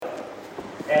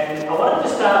And I wanted to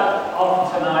start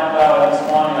off tonight, though, and this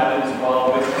morning I did as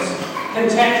well, with just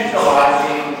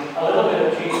contextualising a little bit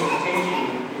of Jesus'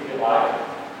 teaching, if you like.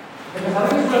 Because I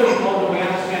think it's really important that we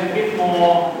understand a bit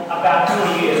more about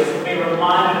who he is, to be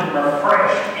reminded and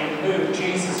refreshed in who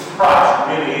Jesus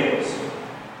Christ really is.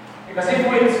 Because if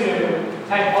we're to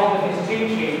take hold of his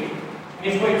teaching, and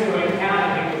if we're to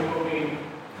encounter him, which we'll be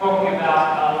talking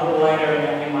about a little later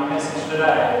in my message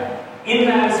today, in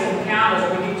those encounters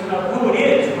we need to know who it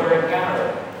is we're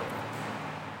encountering.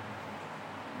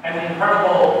 And the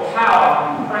incredible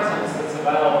power and presence that's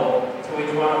available to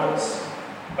each one of us.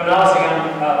 When I was a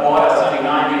young boy, I was only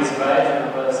 9 years of age, and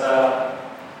it was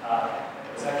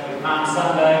actually Palm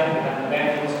Sunday, and an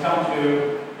evangelist come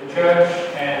to the church,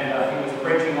 and he was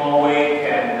preaching all week,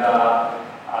 and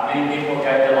many people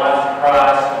gave their lives to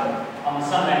Christ. And on the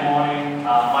Sunday morning,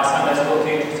 my Sunday school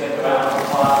teacher said to our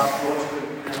class,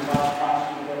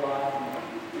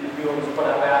 put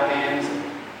up our hands,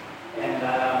 and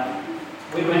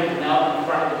we went and knelt in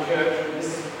front of the church with this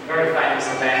very famous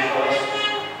evangelist,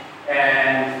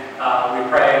 and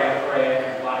we prayed a prayer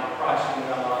and invited Christ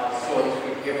into our lives, sought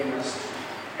his forgiveness,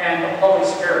 and the Holy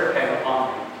Spirit came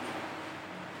upon me.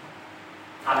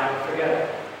 I'll never forget it.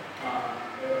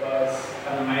 It was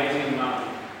an amazing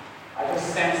moment. I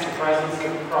just sensed the presence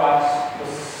of Christ was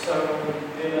so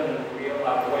vivid and real.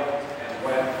 I wept and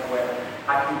wept and wept.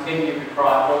 I continued to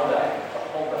cry all day.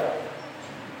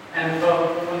 And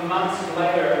for months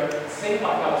later, it seemed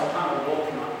like I was kind of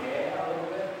walking on air a little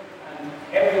bit. And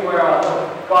everywhere I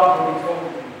looked, God would be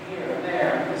talking to me here and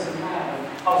there, and this and that.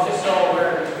 And I was just so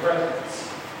aware of his presence.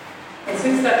 And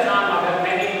since that time, I've had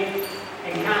many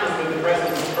encounters with the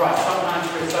presence of Christ, sometimes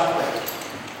through suffering,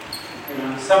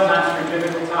 sometimes through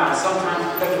difficult times, sometimes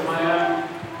because of my own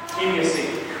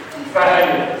idiocy and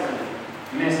failures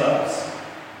and mess-ups.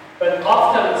 But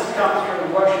often it's come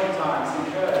through worship times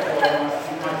in church, or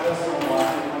in my personal life,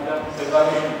 in my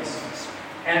devotions.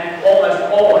 And almost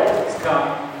always it's come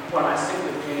when I sit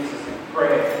with Jesus in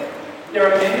prayer. There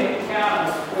are many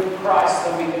encounters with Christ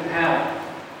that we can have.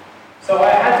 So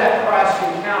I had that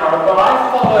Christ encounter, but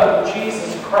I follow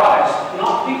Jesus Christ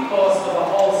not because of a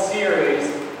whole series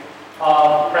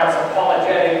of perhaps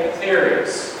apologetic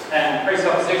theories and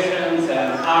presuppositions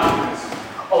and arguments,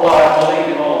 although I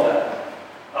believe in all of that.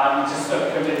 I'm just so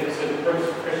committed to the proofs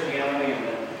of Christianity and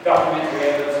the documentary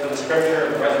evidence of the Scripture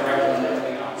and the resurrection and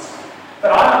everything else.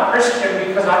 But I'm a Christian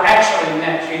because I actually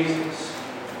met Jesus.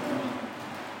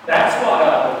 That's why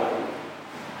I believe.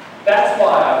 That's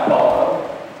why I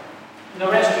follow. And the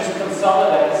rest just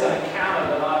consolidates an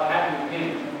encounter that I've had with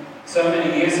him so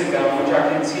many years ago, which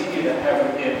I continue to have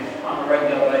with him on a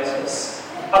regular basis.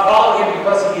 I follow him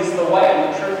because he is the way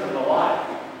and the truth and the life.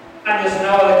 And there's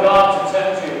no other God to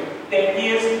turn to. There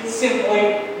is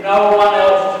simply no one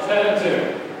else to turn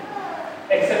to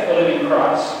except the living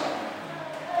Christ.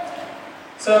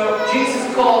 So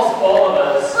Jesus calls all of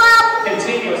us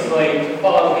continuously to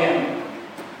follow him.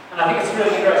 And I think it's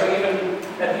really interesting, even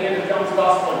at the end of John's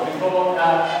Gospel,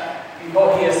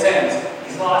 before he ascends,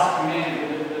 his last command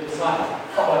to the disciples,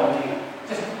 follow me.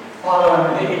 Just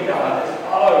follow me, God, just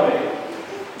follow me.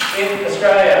 In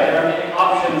Australia, there are many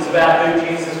options about who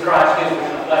Jesus Christ is. We're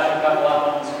going to flash a couple up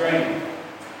on the screen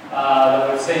that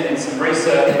we've seen in some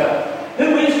research. But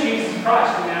who is Jesus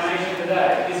Christ in our nation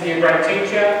today? Is he a great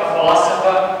teacher, a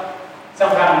philosopher,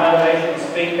 some kind of motivational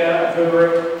speaker, a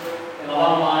guru, in a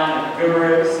long line of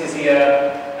gurus? Is he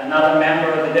another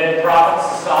member of the Dead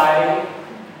Prophet Society?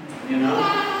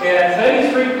 Yeah,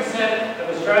 33%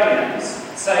 of Australians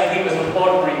say he was an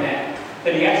ordinary man,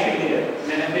 that he actually did, a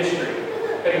man of history.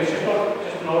 But he was just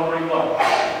an ordinary bloke.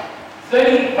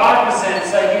 35%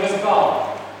 say he was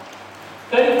God.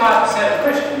 35% of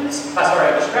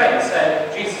Australians say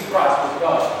Jesus Christ was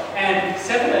God. And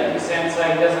 17%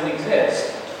 say he doesn't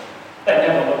exist. They've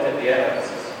never looked at the evidence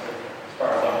as far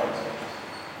as I'm concerned.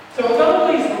 So we've got all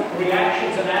these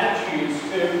reactions and attitudes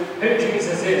to who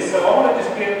Jesus is. So I want to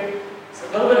just give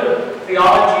a little bit of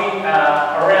theology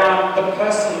around the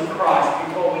person of Christ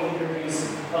before we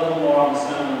introduce a little more on the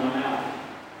Sermon on the Mount.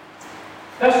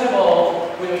 First of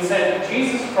all, we would say that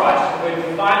Jesus Christ, if we're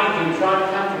defining him, trying to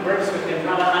come to grips with him,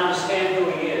 trying to understand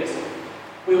who he is,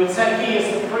 we would say he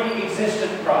is the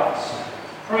pre-existent Christ.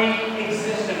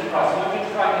 Pre-existent Christ. I'm going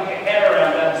to try to get your head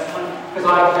around that because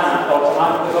I can't,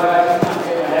 because I just can't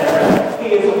get my head around it. He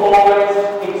has always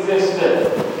existed.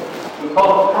 We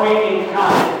call it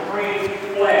pre-incarnate,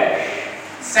 pre-flesh,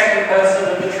 second person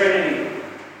of the Trinity.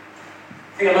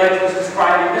 Theologians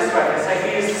describe him this way. They say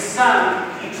he is the Son,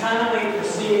 eternally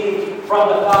proceeding from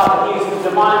the Father. He is the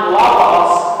divine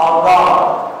logos of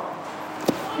God.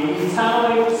 The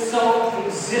eternally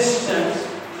self-existent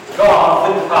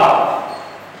good Father.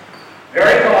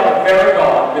 Very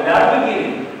God, without a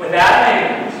beginning, without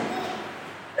an end.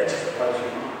 It just blows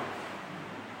your mind.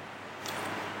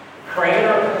 The creator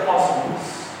of the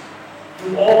cosmos,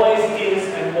 who always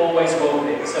is and always will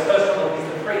be. So first of all,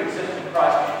 he's the pre-existent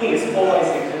Christ. He has always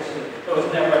existed. There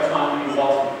was never a time when he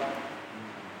wasn't.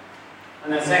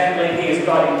 And then secondly, he is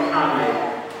God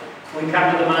incarnate. We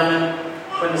come to the moment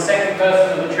when the second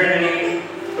person of the Trinity,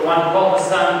 the one called the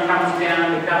Son, comes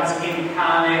down, becomes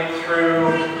incarnate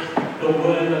through the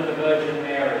womb of the Virgin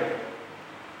Mary.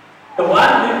 The one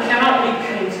who cannot be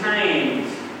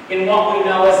contained in what we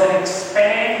know as an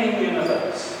expanding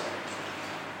universe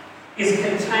is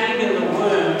contained in the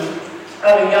womb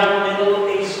of a young Middle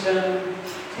Eastern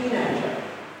teenager.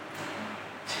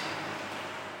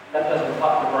 That doesn't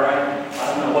pop the brain. I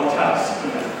don't know what does.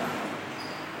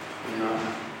 You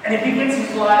know. And he begins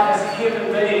his life as a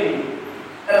human being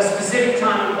at a specific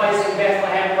time and place in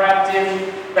Bethlehem, wrapped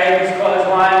in baby's clothes,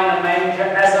 lying in a manger,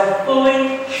 as a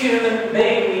fully human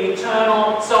being, the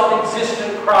eternal,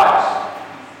 self-existent Christ.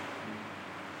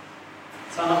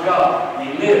 Son of God. And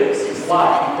he lives his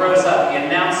life. He grows up. He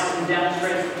announces and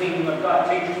demonstrates the kingdom of God.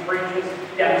 Teaches, preaches,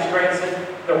 demonstrates it.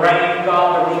 The reign of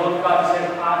God, the rule of God. Says,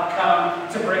 I've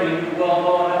come to bring you the world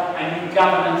order and new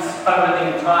governance over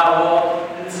the entire world.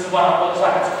 And this is what it looks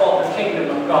like. It's called the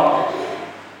kingdom of God.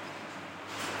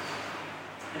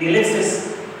 And he lives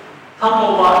this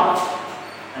humble life,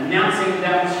 announcing and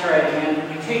demonstrating.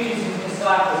 And he teaches his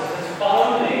disciples, he says,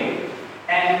 follow me,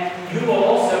 and you will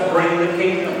also bring the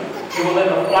kingdom. You will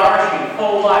live a flourishing,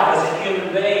 full life as a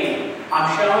human being. I'm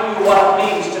showing you what it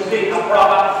means to be a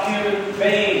proper human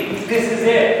being. This is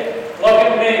it. Look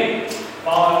at me.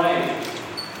 Follow me.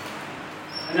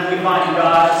 And then we find he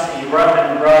dies, he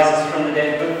rises from the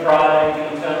dead. Good Friday,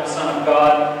 the eternal Son of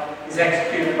God is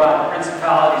executed by the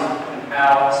principalities and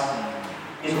powers.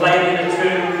 He's laid in a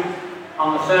tomb.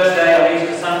 On the third day of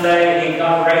Easter Sunday,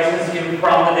 God raises him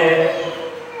from the dead.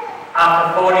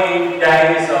 After 40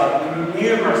 days of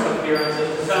numerous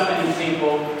appearances to so many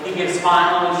people, he gives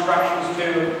final instructions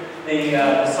to the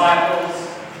disciples.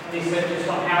 And he said just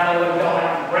on how they would go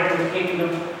out and bring the kingdom.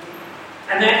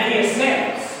 And then he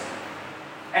ascends.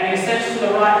 And he ascends to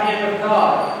the right hand of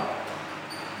God.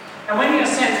 And when he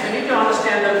ascends, we need to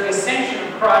understand that the ascension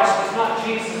of Christ is not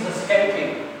Jesus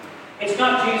escaping. It's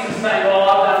not Jesus saying, well,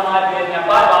 I've done my bit, now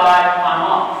bye-bye, I'm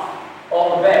off.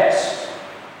 All the best.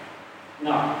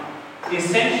 No. The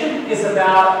ascension is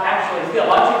about, actually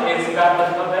theologically, it's about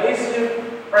the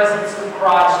pervasive presence of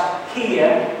Christ here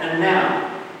and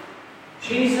now.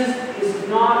 Jesus is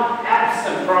not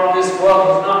absent from this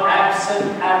world. He's not absent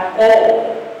at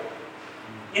all.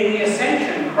 In the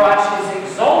ascension, Christ is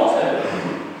exalted,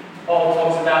 Paul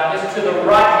talks about this, to the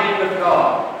right hand of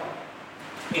God.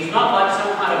 He's not like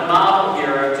some kind of Marvel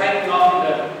hero taking off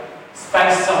into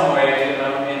space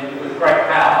somewhere, with great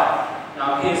power.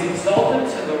 No, he is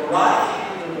exalted to the right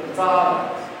hand of the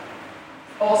Father.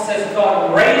 Paul says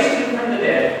God raised him from the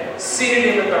dead,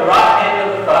 seated him at the right hand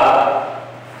of the Father,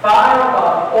 far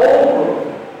above all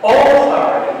rule, all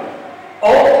authority,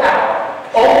 all power,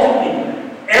 all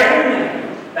dominion, every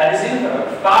name that is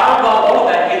invoked, far above all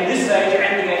that in this age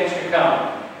and the age to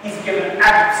come. He's given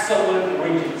absolute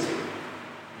regency.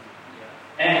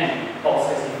 And Paul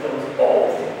says he fills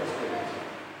all things with it.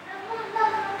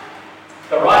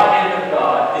 The right hand of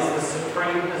God is the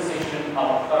supreme position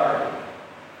of authority.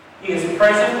 He is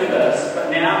present with us, but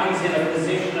now he's in a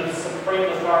position of supreme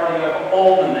authority over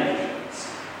all the nations,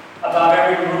 above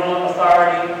every ruler,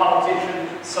 authority,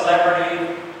 politician,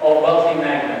 celebrity, or wealthy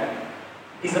magnate.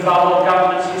 He's above all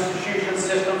governments, institutions,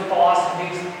 systems,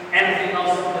 philosophies, anything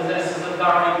else that possesses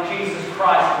authority. Jesus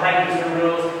Christ reigns and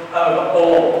rules over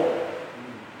all.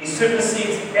 He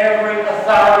supersedes every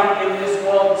authority in this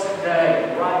world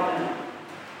today, right now.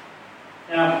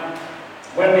 Now,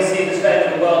 when we see the state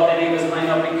of the world, many of us may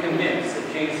not be convinced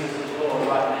that Jesus is Lord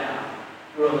right now,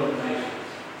 ruling the nations.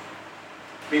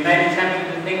 We may be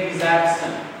tempted to think he's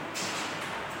absent,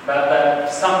 but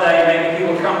that someday maybe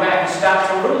he will come back and start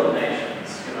to rule the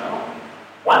nations, you know.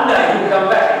 One day he'll come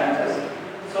back and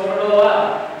just sort it all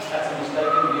out. That's a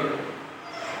mistaken view.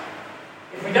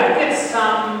 If we don't get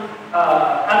some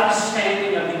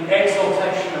understanding of the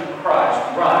exaltation of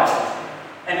Christ right,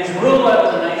 and his rule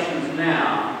over the nations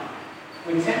now,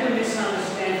 we tend to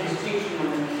misunderstand his teaching on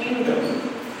the kingdom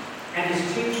and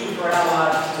his teaching for our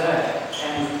lives today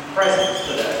and his presence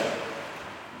today.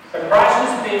 So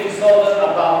Christ is being exalted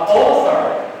above all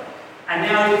authority, and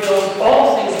now he fills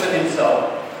all things with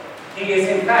himself. He is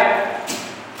in fact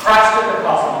Christ of the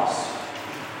cosmos.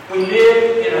 We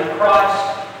live in a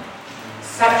Christ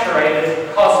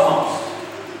saturated cosmos.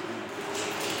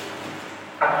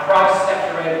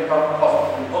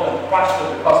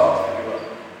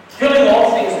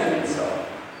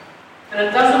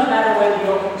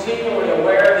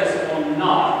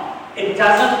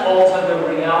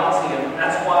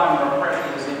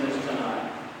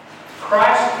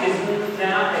 Christ is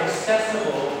now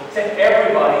accessible to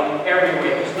everybody,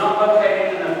 everywhere. He's not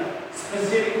located in a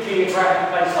specific geographic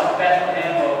place like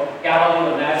Bethlehem or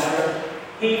Galilee or Nazareth.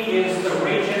 He is the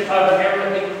region over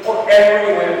everything or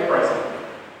everywhere present.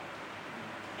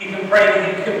 You can pray to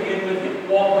Him, commune with Him,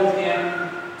 walk with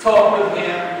Him, talk with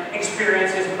Him,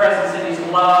 experience His presence and His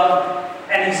love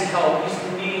and His help. He's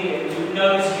near, He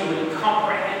knows you, and He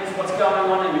comprehends what's going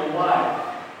on in your life.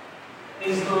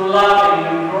 He's loving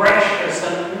and gracious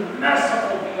and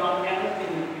merciful beyond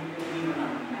anything that you could even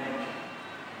imagine.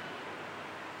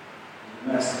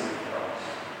 Mercy of Christ.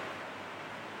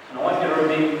 And I want you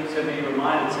to be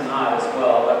reminded tonight as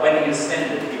well that when He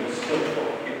ascended, He was still full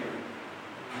of human.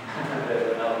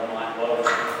 There's another mind blow.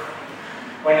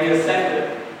 When He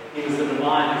ascended, He was the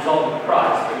divine, exalted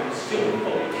Christ, but He was still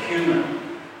fully human.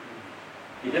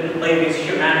 He didn't leave His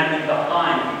humanity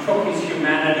behind. He took His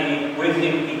humanity with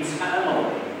Him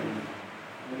eternally.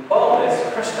 We call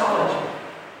this Christology.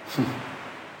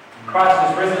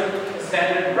 Christ is risen,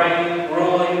 ascended, reigning,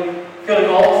 ruling, filling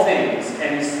all things,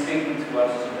 and He's speaking to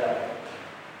us today.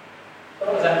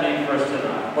 What does that mean for us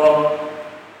tonight? Well,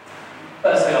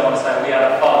 firstly I want to say we are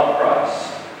to follow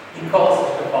Christ. He calls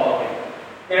us to follow Him.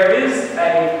 There is a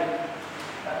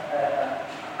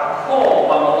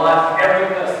call on the life of every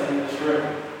person in this room.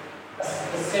 A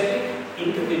specific,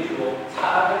 individual,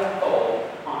 targeted call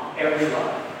on every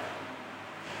life.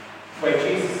 Where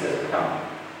Jesus says, come,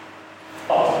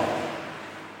 follow me.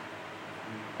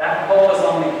 That call is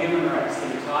on the human race, the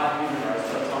entire human race,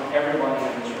 but it's on everybody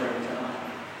in this room tonight.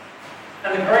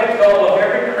 And the great goal of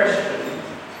every Christian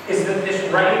is that this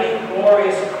reigning,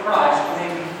 glorious Christ may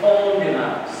be formed in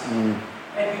us.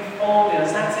 May be formed in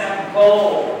us. That's our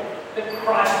goal. That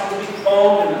Christ will be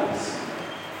formed in us.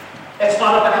 It's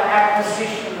not about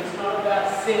acquisition. It's not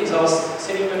about things. I was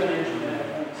sitting with an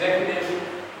executive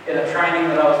in a training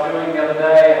that I was doing the other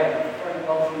day, and a very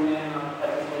wealthy man. I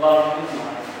just loved him. I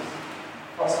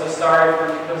felt so sorry for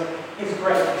him because his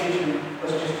great vision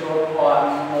was just to acquire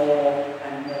more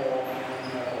and more and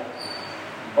more.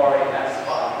 Borrowing that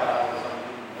spy car or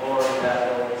something, Lori that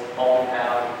or his old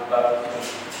house,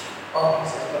 boats. Oh, he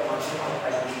says, but I'll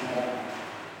pay you more.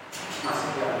 I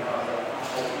said, yeah, I'll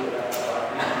do that right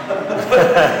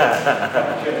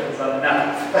now.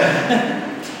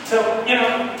 So,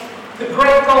 the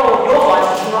great goal of your life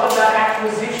is not about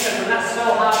acquisition, and that's so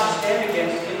hard to stand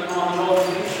against in the Northern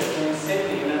leadership in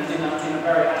Sydney and in a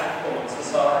very affluent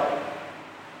society.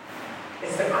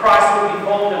 It's that Christ will be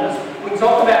formed in us. We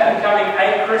talk about becoming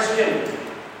a Christian,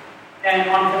 and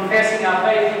on confessing our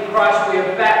faith in Christ we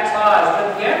are baptized,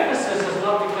 but the emphasis is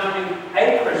not becoming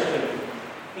a Christian.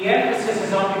 The emphasis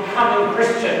is on becoming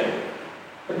Christian.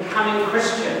 Becoming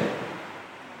Christian.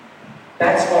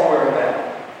 That's what we're about.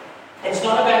 It's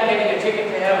not about getting a ticket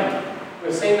to heaven.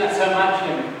 We've seen that so much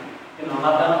in, I've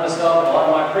done it myself, a lot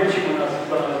of my preaching when I was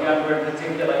younger in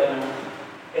particular,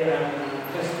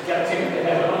 just get a ticket to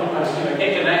heaven almost, get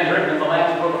your name written in the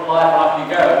Lamb's Book of Life and off you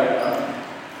go,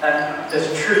 And there's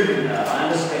truth in that, I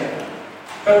understand that.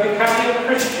 But becoming a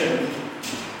Christian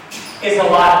is a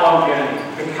lifelong journey.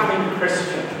 Becoming a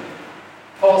Christian.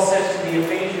 Paul says to the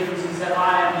Ephesians, he said,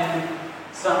 I am in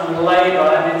some labor,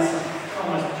 I'm in some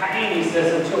almost pain, he says,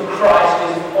 until Christ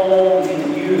is formed in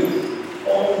you.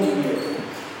 Formed in you.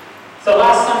 So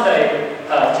last Sunday,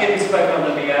 Tim spoke on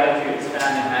the Beatitudes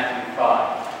found in Matthew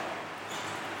 5.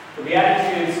 The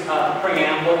Beatitudes are the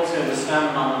preamble to the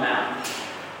Sermon on the Mount.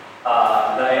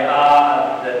 They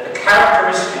are the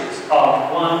characteristics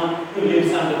of one who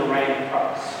lives under the reign of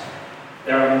Christ.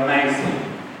 They're amazing.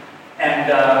 And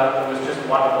it was just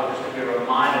wonderful just to be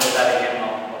reminded of that again.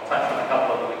 I'll touch on a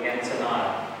couple of them again tonight.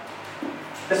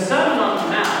 The Sermon on the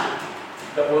Mount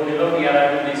that we'll be looking at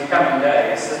over these coming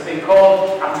days has been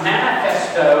called a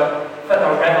manifesto for the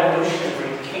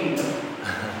revolutionary kingdom.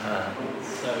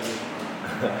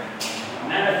 A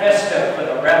manifesto for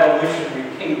the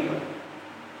revolutionary kingdom.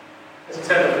 Just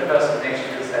turn to the person next to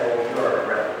you and say, well, you're a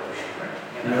revolutionary.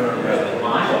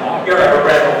 You're a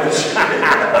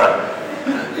revolutionary.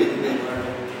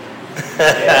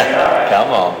 Yeah,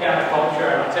 come on. Culture,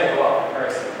 and I'll tell you what, the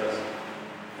person was,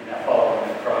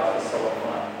 following Christ is so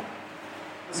fun.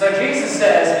 So Jesus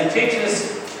says, he teaches,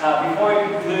 before he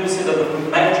moves into the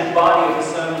major body of the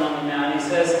Sermon on the Mount, he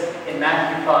says in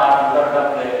Matthew 5, we've got it up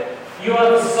there, you are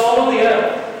the salt of the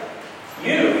earth.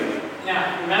 You.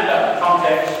 Now, remember the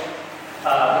context.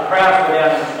 The crowds were down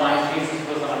in the plains. Jesus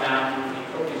was on a mountain. He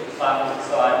took his disciples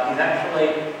aside. He's actually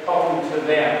talking to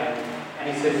them. And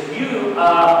he says, you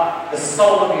are the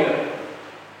salt of the earth.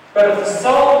 But if the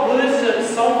salt loses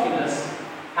its saltiness,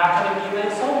 how can it be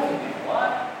then salty again?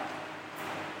 What?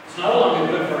 It's no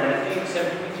longer good for anything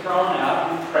except to be thrown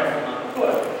out and trampled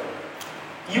underfoot.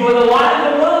 You are the light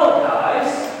of the world,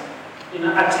 guys. A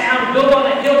town built on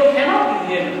a hill cannot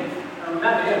be hidden. And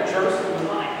remember, Jerusalem was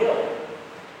on a hill.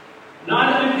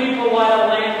 Neither do people light a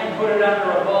lamp and put it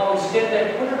under a bowl. Instead,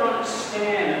 they put it on a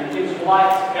stand and gives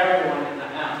light to everyone in the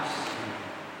house.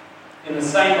 In the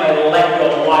same way, let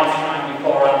your light shine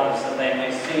before others, that they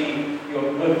may see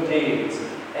your good deeds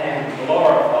and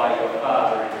glorify your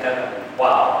Father in heaven.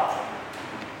 Wow.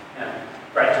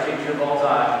 Greatest teacher of all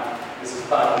time. This is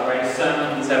part of the greatest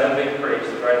sermon that's ever been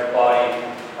preached, the greatest body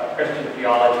of Christian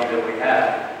theology that we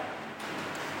have.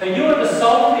 So you are the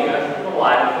salt of the earth and the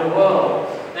light of the world.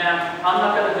 Now, I'm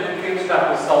not going to do big stuff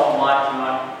with salt and light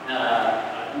tonight.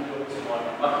 I didn't do it this morning.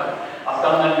 I've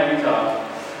done that many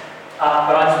times.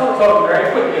 But I just want to talk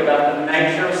very quickly about the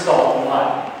nature of salt and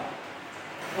light.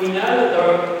 We know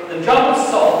that the job of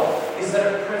salt is that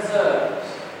it preserves,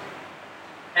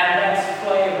 and it adds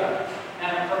flavour, and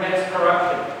it prevents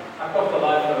corruption. I cooked a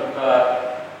loaf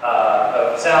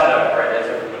of sourdough bread, as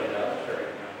everybody knows.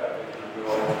 We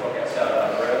all cook our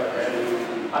sourdough bread.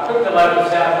 I cooked a loaf of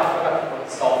sourdough. I forgot to put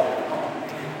salt in it.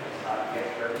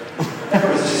 It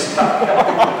was just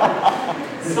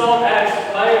salt adds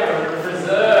flavour, it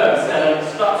preserves, and it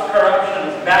stops corruption.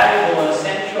 It's valuable and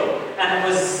essential. And it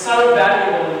was so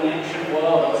valuable in the ancient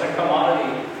world. It was a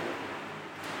commodity.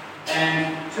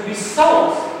 And to be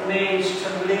salt means to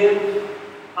live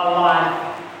a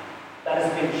life that has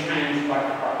been changed by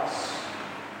Christ.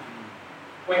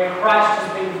 When Christ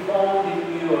has been formed in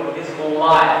you, His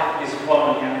life is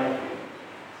flowing out of you.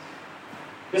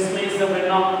 This means that we're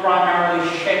not primarily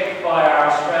shaped by our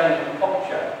Australian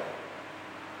culture.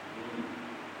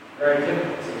 Very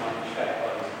difficult to not be shaped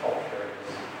by this culture.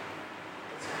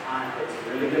 It's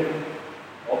really difficult.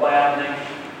 Or by our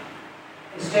nation.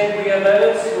 Instead, we are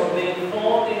those who are being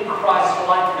formed in Christ's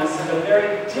likeness and are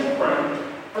very different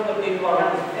from the people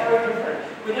around us. Very different.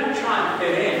 We don't try and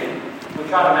fit in. We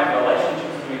try to make relationships.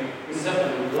 We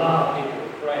simply love people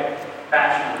with great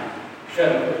passion and show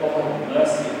them all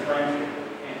mercy and friendship that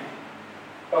we can.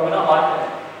 But we're not like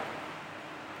that.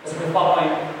 Because we're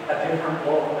following a different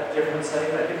law, a different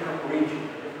city, a different region,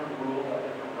 a different rule, a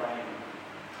different reign.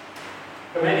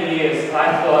 For many years,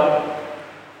 I thought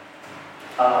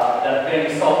that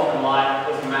being salt and light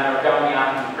was a matter of going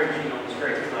out and preaching on the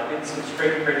streets. And I did some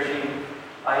street preaching.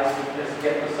 I used to just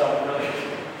get myself really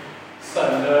so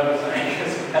nervous and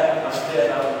anxious about my step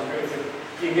out on the streets.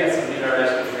 You get some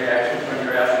interesting reactions when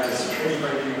you're out in the street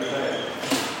preaching with me.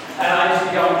 And I used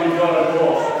to go and do door to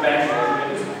door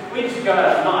evangelism. We used to go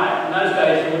out at night. In those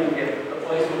days, the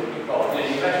police wouldn't be called. You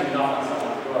actually knock on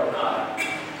someone's door at night.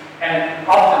 And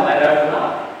often they'd open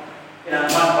up.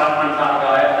 One time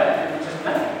guy out there, and it was just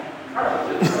me.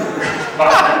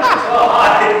 Oh,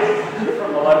 hi.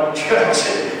 From the local church.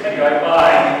 Anyway,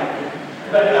 bye.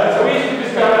 But so we used to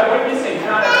just go out witnessing,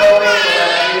 trying to tell people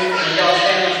about Jesus, and go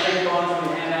stand on street corners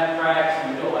and hand out tracts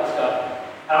and do all that stuff.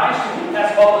 And I used to think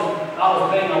that's what I was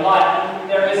being a light. And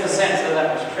there is a sense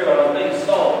that was true. I was being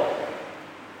salt.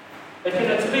 But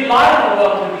to be light in the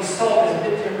world, to be salt is a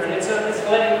bit different. It's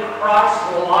letting Christ's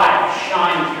light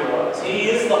shine through us. He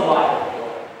is the light of the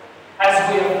world.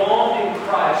 As we are formed in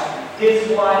Christ,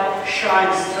 His light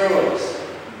shines through us.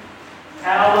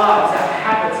 Our lives, our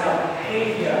habits, our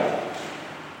behaviour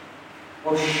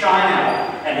will shine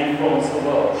out and influence the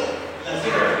world. That's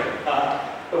interesting.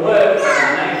 The word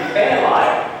name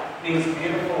Fairlight means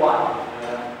beautiful light.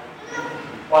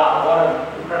 Wow, what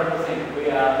an incredible thing.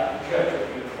 We are a church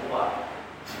of beautiful light.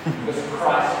 Because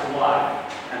Christ's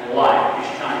light and light is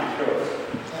shining through us.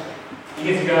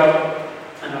 Years ago,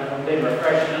 and I've been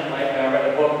refreshing it lately, I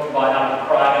read a book by Alan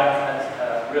Kreider.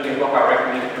 That's really a book I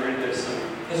recommend to read. There's some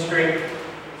history.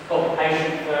 It's called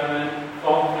Patient Ferment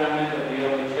of the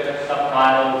Early Church,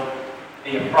 subtitled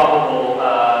The Improbable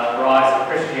Rise of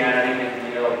Christianity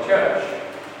in the Early Church.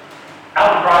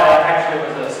 Alan Kreider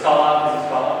actually was a scholar,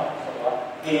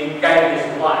 He gave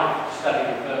his life to study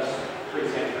the first 3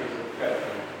 centuries of the church,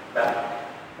 about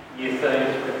year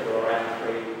 30 or around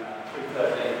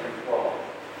 313,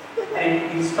 312.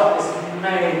 And he's got this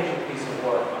major piece of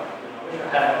work, which I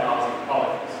had when I was in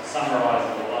college. It summarizes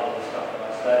a lot of the stuff that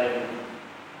I studied.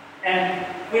 And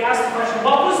we asked the question,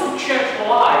 what was the church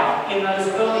like in those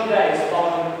early days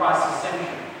following Christ's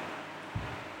ascension?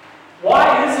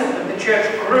 Why is it that the church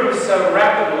grew so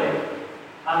rapidly?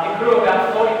 It grew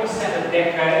about 40% a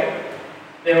decade.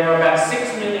 There were about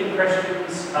 6 million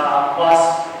Christians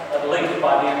plus, at least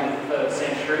by the end of the 3rd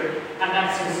century, and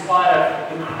that's in spite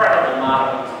of incredible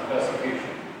martyrdoms and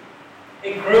persecution.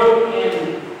 It grew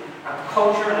in a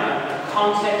culture and a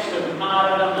context of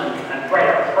martyrdom and great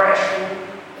oppression.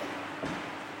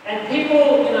 And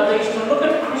people,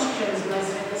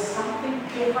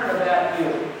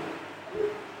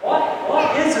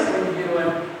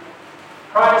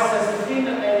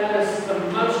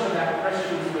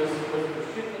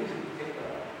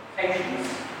 patience.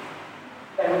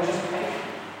 They were just patient.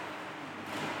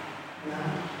 You know?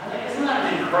 I think, isn't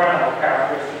that an incredible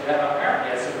characteristic to have?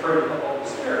 Apparently, it's the fruit of the Holy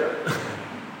Spirit.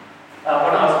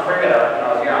 When I was a cricketer, when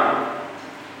I was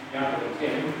younger than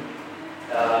Tim,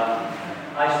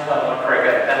 I used to play a lot of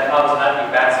cricket, and I was an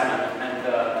opening batsman, and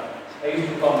they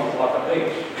used to call me Block a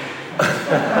Beach.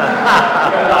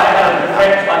 Because I had a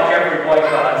defence like Jeffrey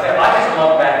Boycott. I'd say, I just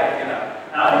love batting, you know.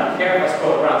 And I didn't care if I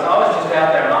scored runs. I was just out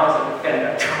there and I was a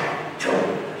defender.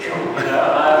 You know,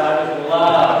 I just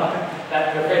loved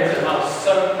that defence, and I was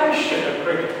so patient at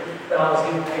cricket that I was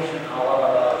impatient in a lot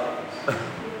of other things.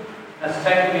 And it's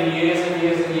taken me years and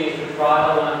years and years to try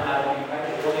to learn how to be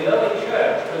patient. Well, the early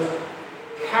church was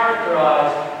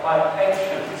characterized by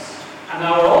patience, and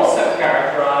they were also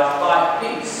characterized by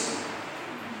peace.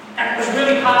 And it was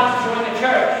really hard to join the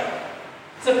church.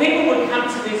 So people would come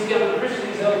to these young Christians,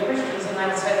 these early Christians, and they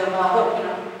would say to them, oh, look, you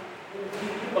know,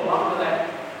 you belong to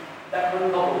that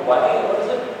group called the Way, what is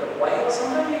it? The Way or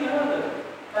something, you know?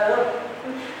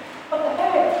 What the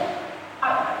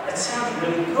heck? It sounds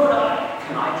really good.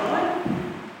 Can I join?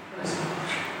 And I said,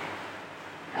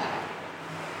 no.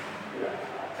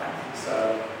 I don't think so.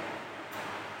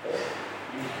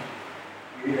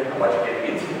 You don't know what you're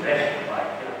getting into there, like,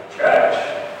 you know, church.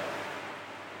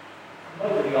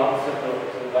 Completely the opposite of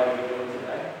the way we do it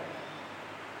today.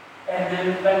 And then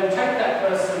they would take that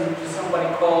person to somebody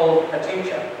called a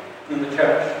teacher in the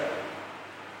church.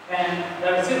 And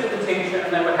they would sit with the teacher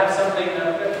and they would have something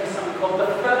called the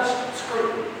first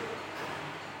scrutiny.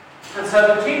 And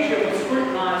so the teacher would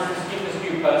scrutinize this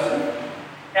new person,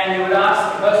 and he would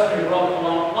ask the person who brought them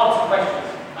along lots of questions.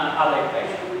 Are they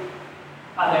patient?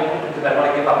 Do they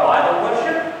want to give up idol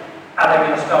worship? Are they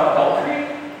going to stop adultery?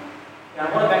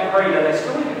 What about greed? Are they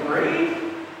still into greed?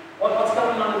 What's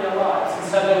going on in their lives? And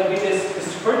so there would be this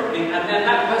scrutiny, and then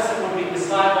that person would be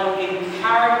discipled in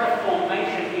character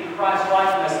formation in Christ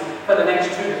likeness for the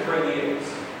next 2 to 3 years.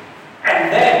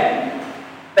 And then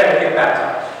they would get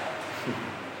baptized.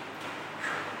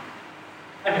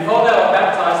 And before they were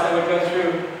baptized, they would go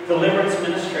through deliverance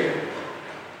ministry.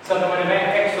 So they would have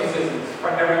exorcisms for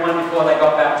everyone before they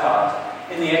got baptized.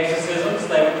 In the exorcisms,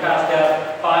 they would cast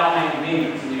out 5 main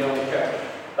demons in the early church.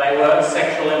 They were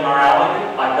sexual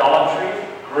immorality, idolatry,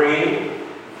 greed,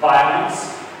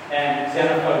 violence, and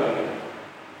xenophobia,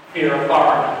 fear of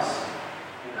foreigners.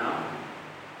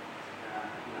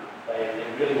 They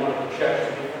really wanted the church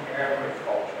to be prepared for its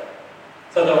culture.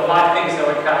 So there were 5 things they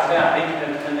would cast out,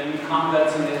 and the new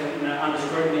converts under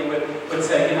scrutiny would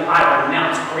say, I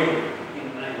renounce greed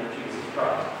in the name of Jesus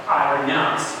Christ. I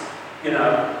renounce,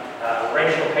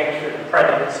 racial hatred and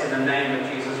prejudice in the name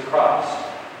of Jesus Christ.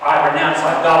 I renounce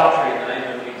idolatry in the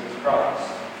name of Jesus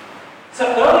Christ. So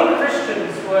early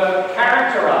Christians were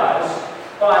characterized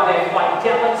by their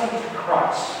fidelity to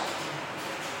Christ.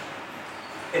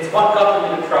 It's what got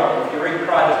them into trouble. If you read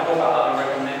Crider's book, I highly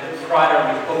recommend it. Crider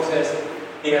in his book says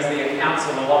he has the accounts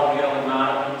of a lot of the early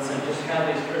martyrdoms and just how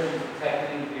these Christians were taken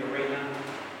into the arena,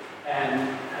 and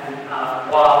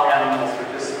wild animals were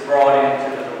just brought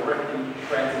in to rip them to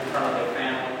shreds in front of their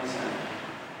families,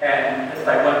 and if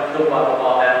they weren't killed by the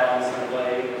wild animals, the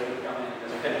gladiators would come in and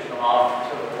just finish them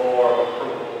off to the roar of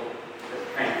approval that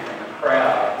came from the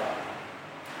crowd.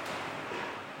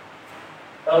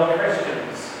 Early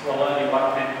Christians were learning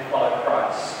what it meant to follow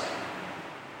Christ.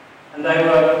 And they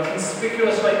were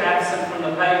conspicuously absent from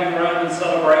the pagan Roman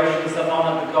celebrations that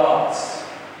honoured the gods.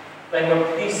 They were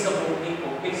peaceable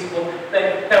people, peaceable.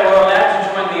 They were allowed to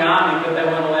join the army, but they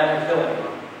weren't allowed to kill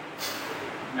anyone.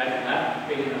 Imagine that,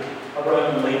 being a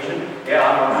Roman legion. Yeah,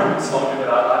 I'm a Roman soldier, but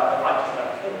I just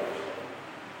don't kill it.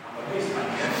 I'm a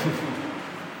peacemaker.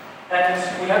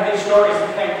 And we have these stories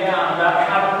that came down about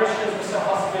how the Christians were so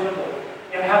hospitable,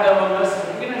 and how they were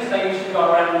merciful. They used to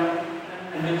go around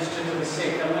and minister to the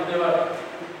sick, and when there were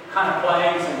kind of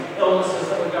plagues and illnesses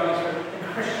that were going through, the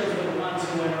Christians were the ones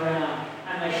who went around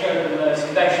and they showed the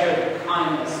mercy, they showed the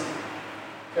kindness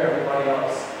to everybody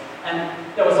else. And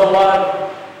there was a lot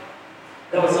of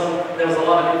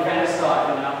infanticide,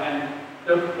 and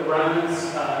the Romans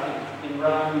in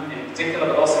Rome in particular,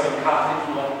 but also in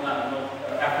Carthage,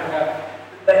 North Africa,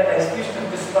 they used to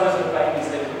dispose of babies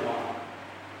they didn't want.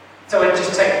 So we'd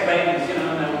just take babies, and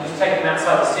they would just take them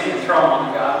outside the city and throw them on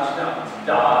the garbage dump to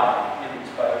die in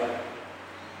exposure.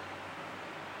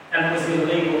 And it was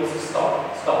illegal to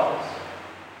stop us.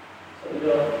 So the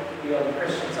early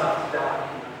Christians after dark,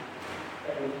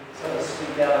 they would sort of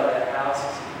sneak out of their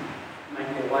houses and make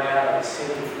their way out of the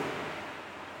city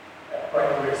at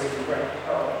great risk and great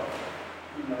peril.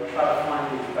 Try to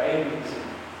find these babies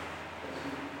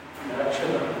and nurture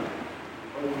them,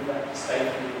 bring them back to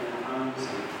safety in their homes,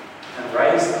 and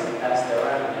raise them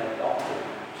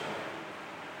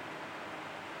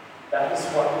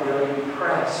what really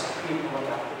impressed people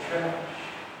about the church.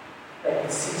 They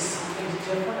could see something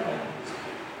different about these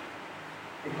people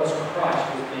because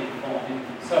Christ was being formed in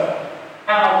them. So,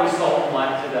 how are we salt and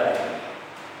light today?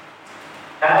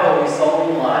 How are we salt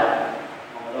and light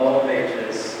on the old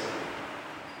beaches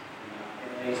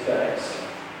in these days?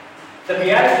 The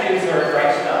Beatitudes are a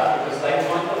great start because they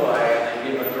point the way and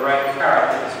they give a great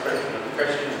character description of the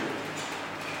Christian.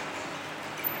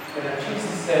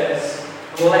 Jesus says,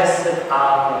 "Blessed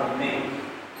are the meek,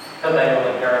 for they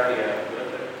will inherit the earth."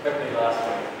 Quickly last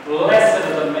week. Blessed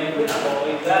are the meek. We don't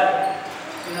believe that.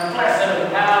 Blessed are the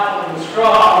powerful and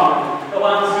strong, the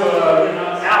ones who are,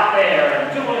 out there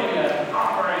and doing it and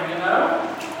conquering,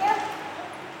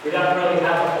 We don't really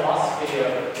have a philosophy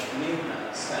of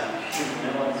meekness and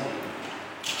humility.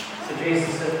 So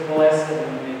Jesus says, "Blessed are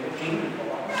the meek, the kingdom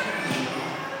belongs."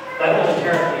 They will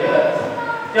inherit the earth.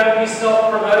 Don't be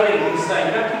self-promoting. He's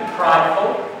saying, don't be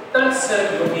prideful. Don't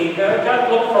serve your ego.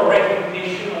 Don't look for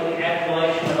recognition or the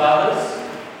adulation of others.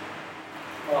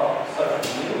 Well,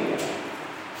 social media.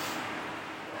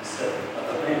 Blessed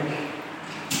are the meek.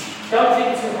 Don't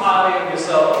think too highly of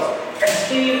yourselves.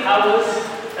 Esteem others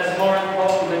as more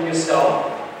important than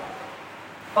yourself.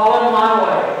 Follow my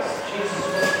ways. Jesus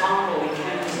was humble. He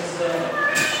came as a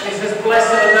servant. He says,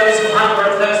 "Blessed are those who hunger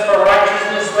and thirst for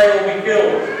righteousness, they will be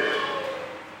filled."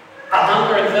 A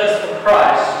hunger and thirst for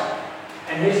Christ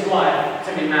and His life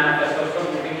to be manifest. I was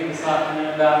talking to Vicky this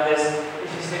afternoon about this, and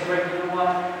she said, "Greg, you know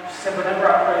what?" She said, "Whenever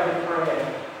I pray the prayer,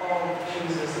 oh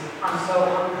Jesus, I'm so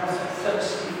hungry, I'm so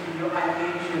thirsty for you, I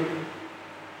need you."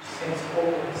 She said, "It's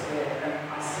always there, and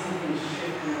I see things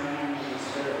shifting around in the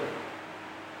spirit."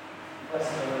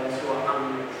 Blessed are those who are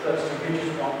hungry and thirsty, who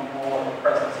just want more of the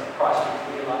presence of Christ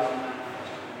and realize and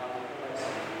manifest in love.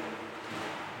 Blessed are you.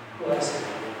 Blessed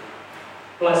are you.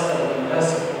 Blessed are the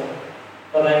merciful,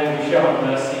 for they will be shown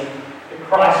mercy. The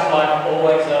Christ life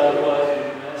always overflows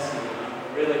in mercy.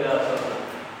 It really does, doesn't it?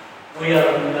 We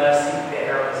are the mercy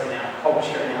bearers in our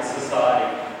culture, in our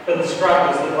society. For the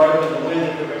struggles, the broken, the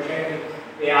wounded, the rejected,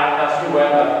 the outcast,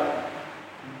 whoever.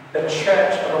 The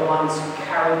church are the ones who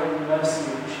carry the mercy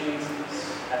of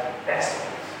Jesus as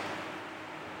vessels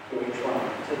to each one,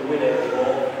 to the widow, the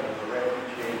orphan, the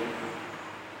refugee.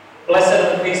 Blessed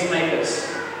are the peacemakers.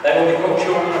 They will be called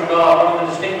children of God. One of the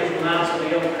distinguished marks of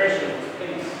the early Christians was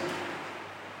peace.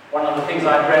 One of the things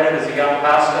I dreaded as a young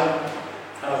pastor,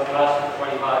 I was a pastor for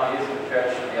 25 years in a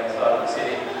church on the outside of the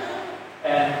city,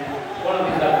 and one of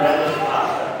the things I dreaded as a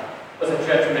pastor was a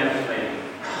church members meeting.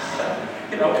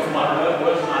 It was my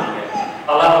worst nightmare.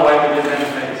 I love the way we did members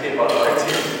meetings here, by the way,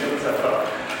 too.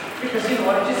 Because, it just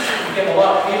seems to give a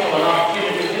lot of people an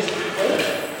opportunity just to do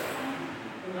it.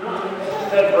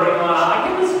 They'd bring on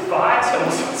arguments, fights, and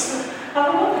all sorts of... I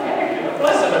don't know what the heck.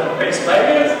 Blessed are the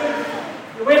peacemakers.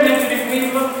 We're meant to be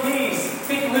people of peace,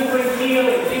 people who bring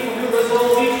healing, people who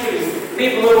resolve issues,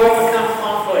 people who overcome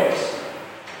conflicts.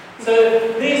 So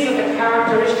these are the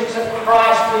characteristics of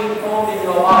Christ being formed in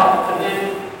your life. And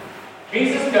then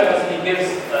Jesus goes and He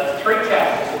gives 3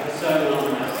 chapters of the Sermon on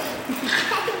the Mount.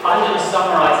 I'm going to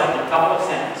summarize it in a couple of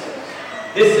sentences.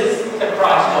 This is the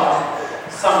Christ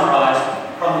life, summarized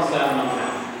from the Sermon on the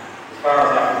Mount, as far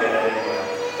as I can get it anyway.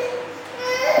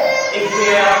 If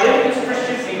we are living as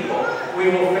Christian people, we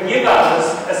will forgive others,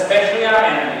 especially our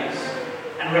enemies,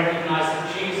 and recognize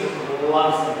that Jesus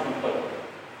loves them completely.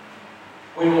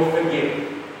 We will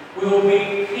forgive. We will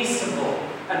be peaceable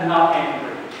and not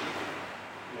angry.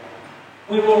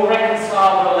 We will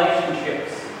reconcile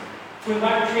relationships. We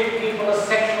won't treat people as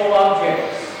sexual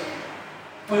objects.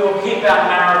 We will keep our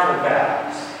marital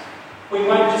vows. We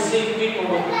won't deceive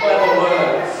people with clever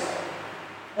words.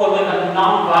 We'll live a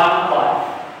non-violent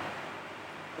life.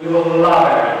 We will love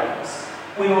our enemies.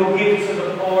 We will give to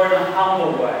the poor in a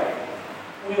humble way.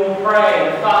 We will pray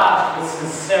and fast with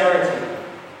sincerity.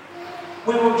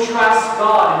 We will trust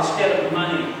God instead of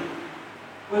money.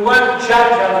 We won't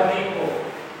judge other people,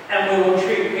 and we will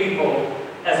treat people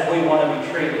as we want to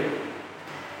be treated.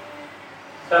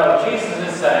 So Jesus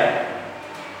is saying,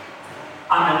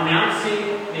 I'm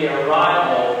announcing the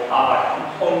arrival of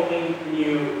a completely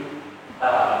new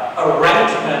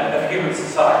arrangement of human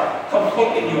society.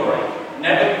 Completely new arrangement.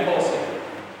 Never before seen.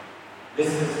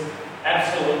 This is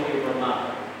absolutely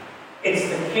remarkable. It's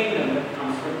the kingdom that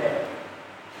comes from heaven.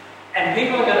 And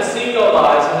people are going to see your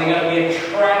lives and they're going to be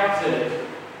attracted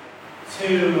to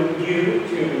you,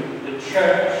 to the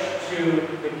church, to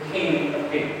the King of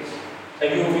Kings. So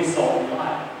you will be salt and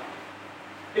light.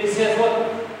 But he says,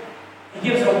 look, he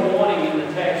gives a warning in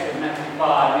the text of Matthew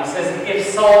 5. He says,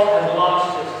 if salt has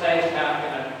lost its taste, how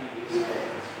can it be used?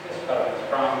 It's just got to be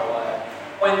thrown away.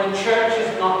 When the church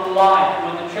is not light,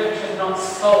 when the the church is not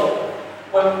solid,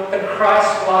 when the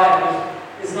Christ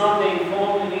life is not being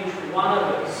formed in each one of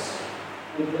us,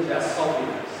 we lose our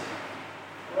saltiness.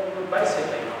 Well, we're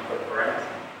basically not good for anything.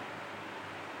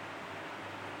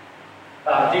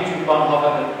 Dietrich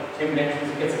Bonhoeffer, that Tim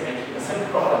mentions, gets a mention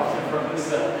from this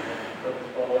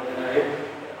board.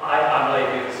 I believe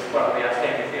he was one of the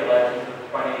outstanding theologians of the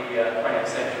 20th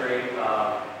century.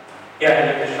 He had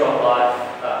lived a short life,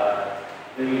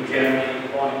 living in Germany,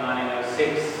 born in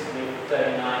 1906, lived for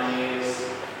 39 years.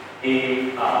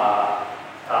 He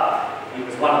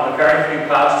was one of the very few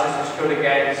pastors who stood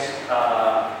against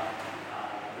the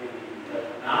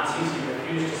Nazis. He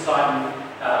refused to sign,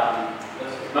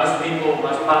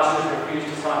 most pastors refused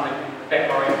to sign the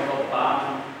declaration called the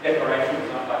Barton Declaration,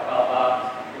 signed by Karl Barth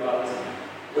and a few others,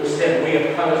 which said we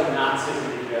oppose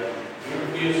Nazism in Germany. He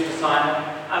refused to sign it.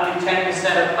 Only 10%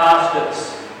 of pastors,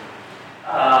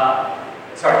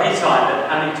 he signed it.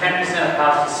 Only 10% of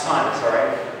pastors signed it,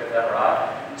 to get that right.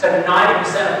 So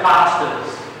 90% of pastors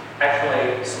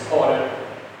actually supported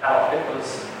Adolf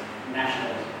Hitler's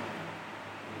nationalism.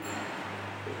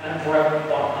 And broke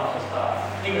Bonhoeffer's heart.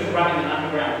 He was running an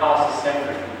underground pastor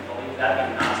seminary, can you believe that,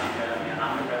 in Nazi Germany, an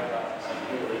underground pastor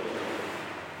seminary.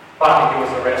 Finally, he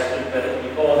was arrested, but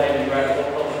before then, he wrote a book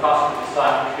called The Cost of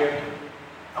Discipleship.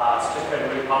 It's just been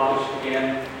republished again,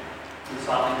 in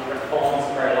slightly different forms,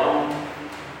 a very long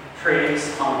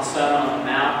treatise on the Sermon on the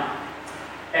Mount.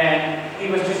 And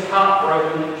he was just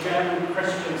heartbroken that German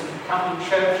Christians would come to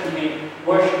church and be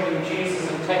worshipping Jesus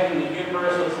and taking the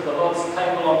Eucharist or to the Lord's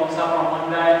table on supper on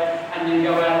one day, and then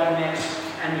go out the next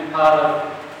and be part of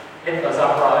Hitler's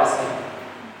uprising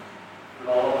and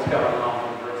all that was going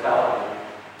on with brutality.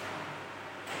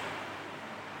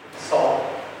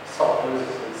 Salt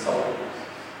loses and salt loses.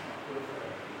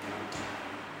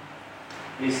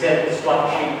 He said it's like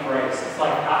cheap grace. It's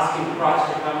like asking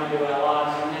Christ to come into our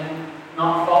lives and then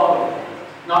not following Him,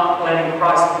 not letting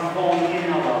Christ be formed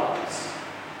in our lives.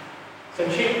 So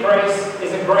cheap grace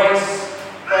is a grace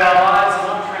where our lives are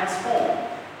not transformed.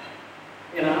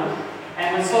 And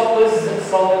when salt loses its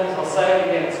saltiness, I'll say it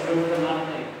again, it's good for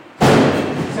nothing.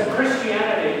 So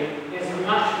Christianity is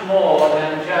much more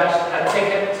than just a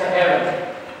ticket to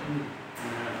heaven.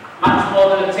 Much more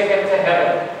than a ticket to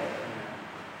heaven.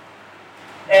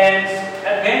 And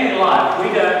at Vandy Life,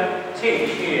 we don't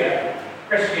teach here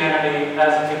Christianity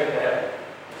as a ticket to heaven.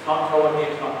 It's not taught here,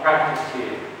 it's not practiced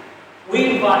here.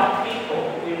 We invite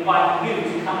people, we invite you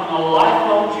to come on a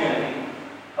lifelong journey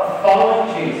of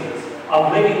following Jesus,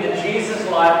 of living the Jesus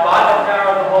life by the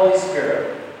power of the Holy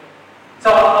Spirit.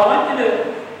 So I want you to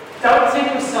don't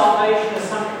think of salvation as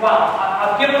something, well,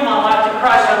 I've given my life to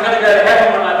Christ, I'm going to go to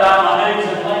heaven when I die, my name's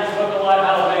in the Lamb's Book of Life,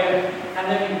 hallelujah, and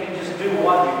then you can just do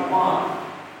what you want.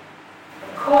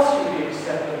 Of course you'll be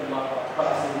accepted and loved by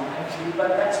Christ and what have you, but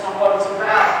that's not what it's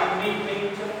about. You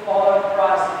need to follow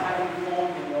Christ and have Him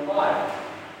formed in your life.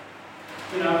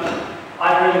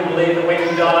 I really believe that when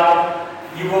you die,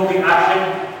 you will be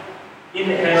ushered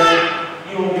into heaven,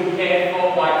 you will be cared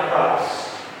for by Christ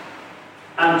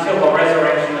until the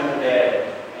resurrection of the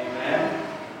dead. Amen?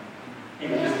 You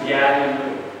can just gag and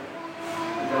move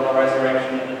until the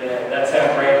resurrection of the dead. That's our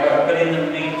great hope. But in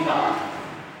the meantime,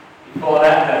 before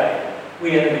that day,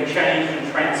 we are to be changed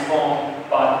and transformed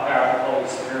by the power of the Holy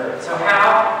Spirit. So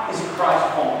how is Christ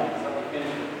formed in us? Let me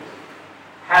finish with this.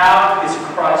 How is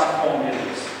Christ formed in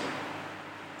us?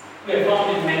 We are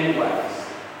formed in many ways.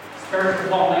 Spiritual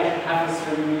formation happens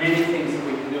through many things that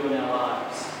we can do in our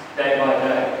lives, day by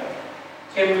day.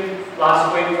 Tim,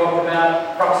 last week, talked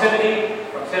about proximity.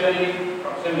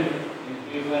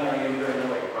 Use that or use it during the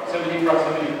week.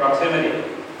 Proximity.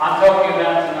 I'm talking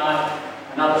about tonight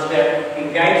another step,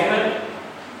 engagement.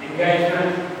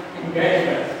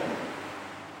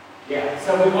 Yeah, so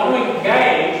we want to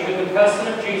engage with the person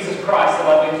of Jesus Christ that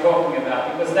I've been talking about,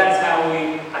 because that's how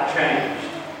we are changed.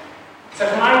 So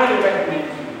can I really recommend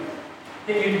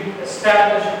to you that you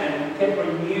establish and get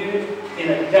renewed in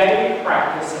a daily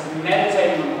practice of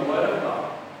meditating on the Word of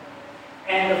God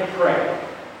and of prayer.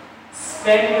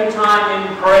 Spend your time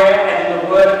in prayer and in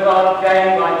the Word of God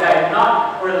day by day,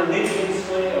 not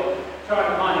religiously or trying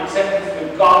to find acceptance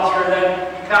with God through that.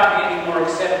 You can't be any more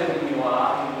accepted than you are.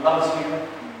 He loves you.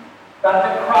 But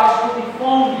that Christ will be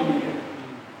formed in you.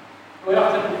 We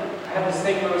often have this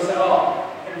thing where we say,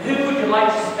 who would you like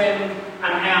to spend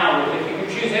an hour with? If you could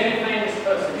choose any famous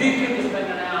person, who could you spend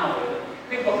an hour with?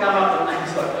 People come up with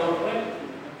names like Bill Clinton.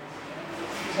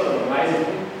 It's sort of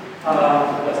amazing.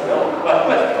 Let's go.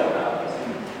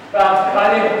 But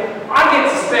I get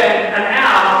to spend an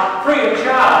hour free of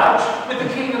charge with the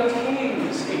King of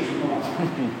Kings each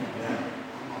morning.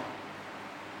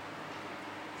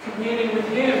 Communing with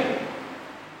Him.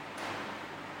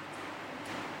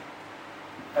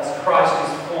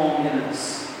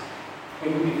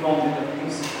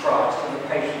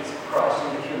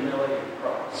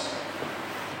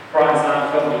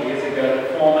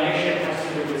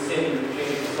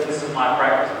 is my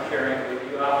practice of sharing with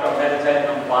you. After I've meditated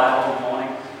on the Bible in the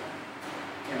morning,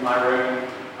 in my room,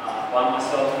 by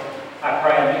myself, I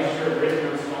pray a mixture of written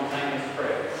and spontaneous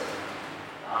prayers.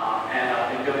 And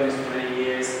I've been doing this for many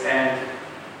years, and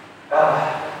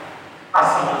I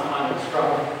sometimes find it a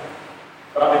struggle.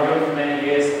 But I've been doing it for many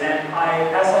years, and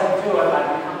as I do it,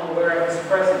 I become aware of His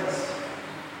presence.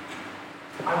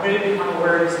 I really become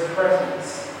aware of His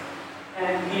presence.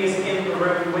 And He is in the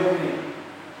room with me.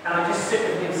 And I just sit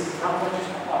with Him, and I'm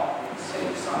just quiet, and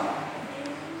sing silent.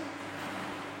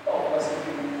 Oh, blessed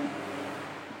be Him.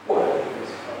 What is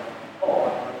this?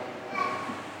 Oh,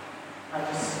 I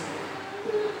just sit.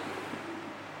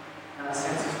 And I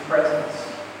sense His presence.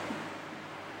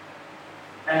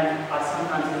 And I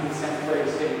sometimes even sense where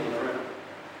He's sitting in the room.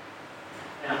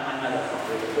 And I know that's not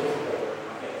really cool,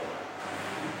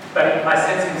 but I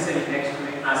sense Him sitting next to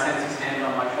me, and I sense His hand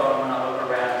on my shoulder when I look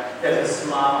around. There's a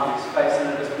smile on His face, and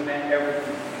it has meant everything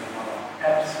to me in my life.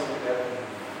 Absolutely everything.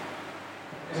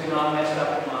 Because I messed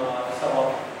up in my life so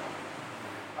often.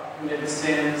 I've committed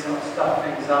sins, and I've stuffed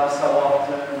things up so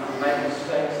often, and I've made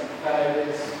mistakes and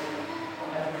failures.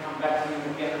 I'll have to come back to Him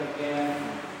again and again.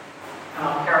 And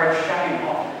I've carried shame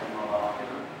often in my life,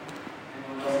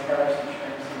 Anyone else carries some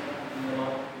shame in their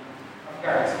life? I've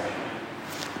carried some shame.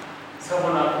 So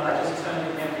when I just turn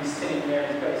to Him, He's sitting there,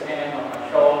 He's got His hand on my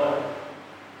shoulder,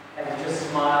 and He's just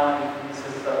smiling, and He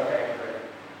says, "It's okay, Greg.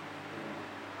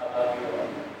 I love you, Lord.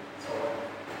 It's all right."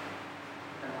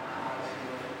 And my heart is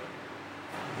filled.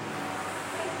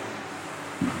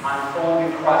 I'm formed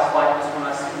in Christ's likeness when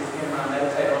I sit with Him and I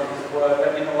meditate on His Word.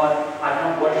 But you know what? I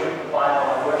don't worship the Bible,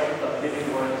 I worship the living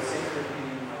Word that sits with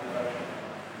me in my devotion.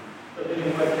 The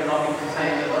living Word cannot be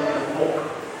contained in a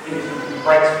book. It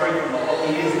breaks free from the book.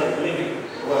 He is the living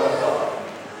Word of God.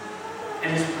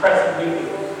 And He's present with you.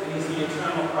 And He's the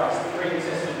eternal Christ, the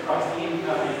pre-existent Christ, the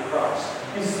incarnate Christ,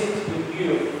 who sits with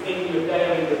you in your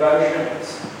daily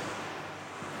devotions.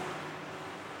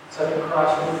 So that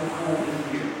Christ will be formed in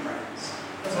you, friends.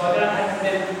 And so I don't have to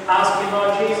then ask Him,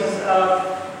 "Lord Jesus,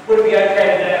 would it be okay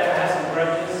today if I have some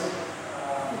grudges?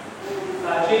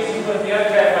 Jesus, would it be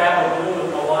okay if I have a rule of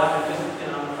my life and just,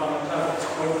 I'm trying to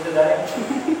twit today?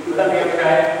 Would that be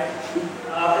okay?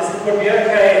 Would it be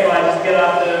okay if I just get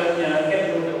up to, get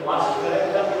a little bit lust today?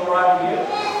 Would that be alright with you?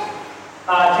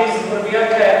 Jesus, would it be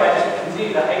okay if I just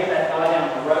continue to hate that guy down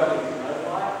the road with his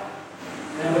motorbike?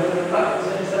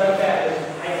 Is that okay? I just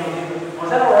hate on him. Was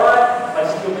that alright? If I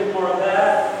just do a bit more of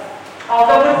that? Oh,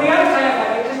 that would be okay if I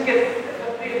could just be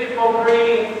a bit more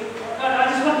greedy. I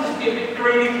just want to just be a bit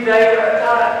greedy today.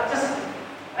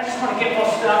 I just want to get more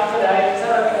stuff today. Is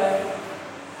that okay?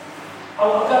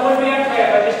 Oh, that would be okay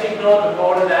if I just ignored the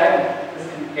ball today and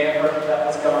just didn't care about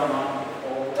what's going on with the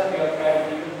ball. Would that be okay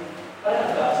with you? I don't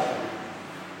have to ask you.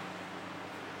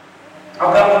 Oh,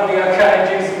 that would be okay.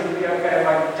 Jesus, would it be okay if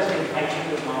I just be patient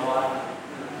with my wife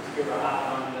and just give her a hard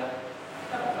time today?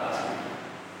 I don't have to ask you.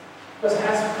 Because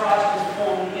as Christ is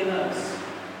formed in us,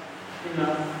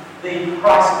 the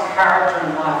Christ character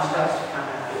and life starts to come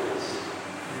out of us.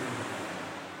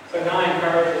 So now I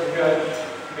encourage this church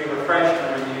to be refreshed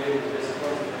and renewed with this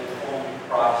word of being formed in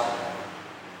Christ.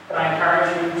 But I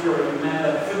encourage you to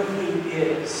remember who He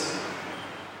is.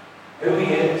 Who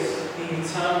He is, the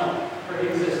eternal,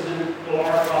 pre-existent,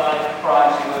 glorified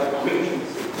Christ who has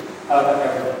regency over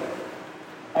everything.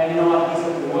 And you know what? He's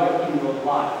at work in your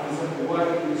life. He's at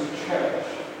work in this church.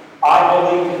 I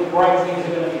believe that great things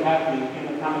are going to be happening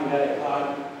in the coming days.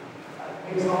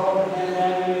 Things are all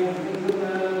pandemic,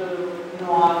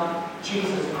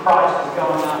 Jesus Christ is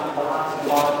going out to the hearts and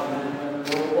lives of men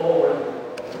all around the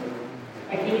world.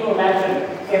 And can you imagine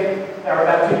if there are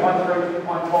about 2.3,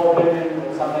 2.4 billion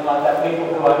or something like that people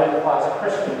who identify as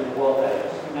Christian in the world today?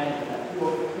 Just imagine that,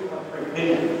 2.3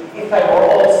 billion. If they were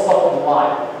all salt and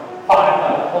light, fired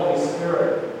by the Holy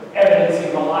Spirit,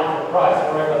 evidencing the life of Christ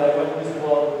wherever they went, this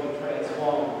world would be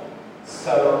transformed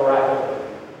so rapidly.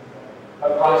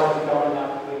 But Christ is going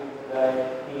out to people today.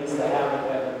 He is the hound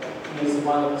of heaven. He is the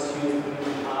one that pursues the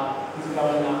human heart. He's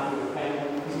going out to the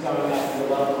family. He's going out to the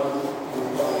loved ones. He's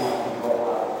going out to your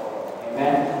life.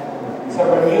 Amen? So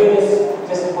renew this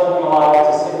discipline in your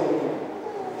life to sit with Him.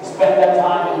 To spend that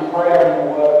time in prayer and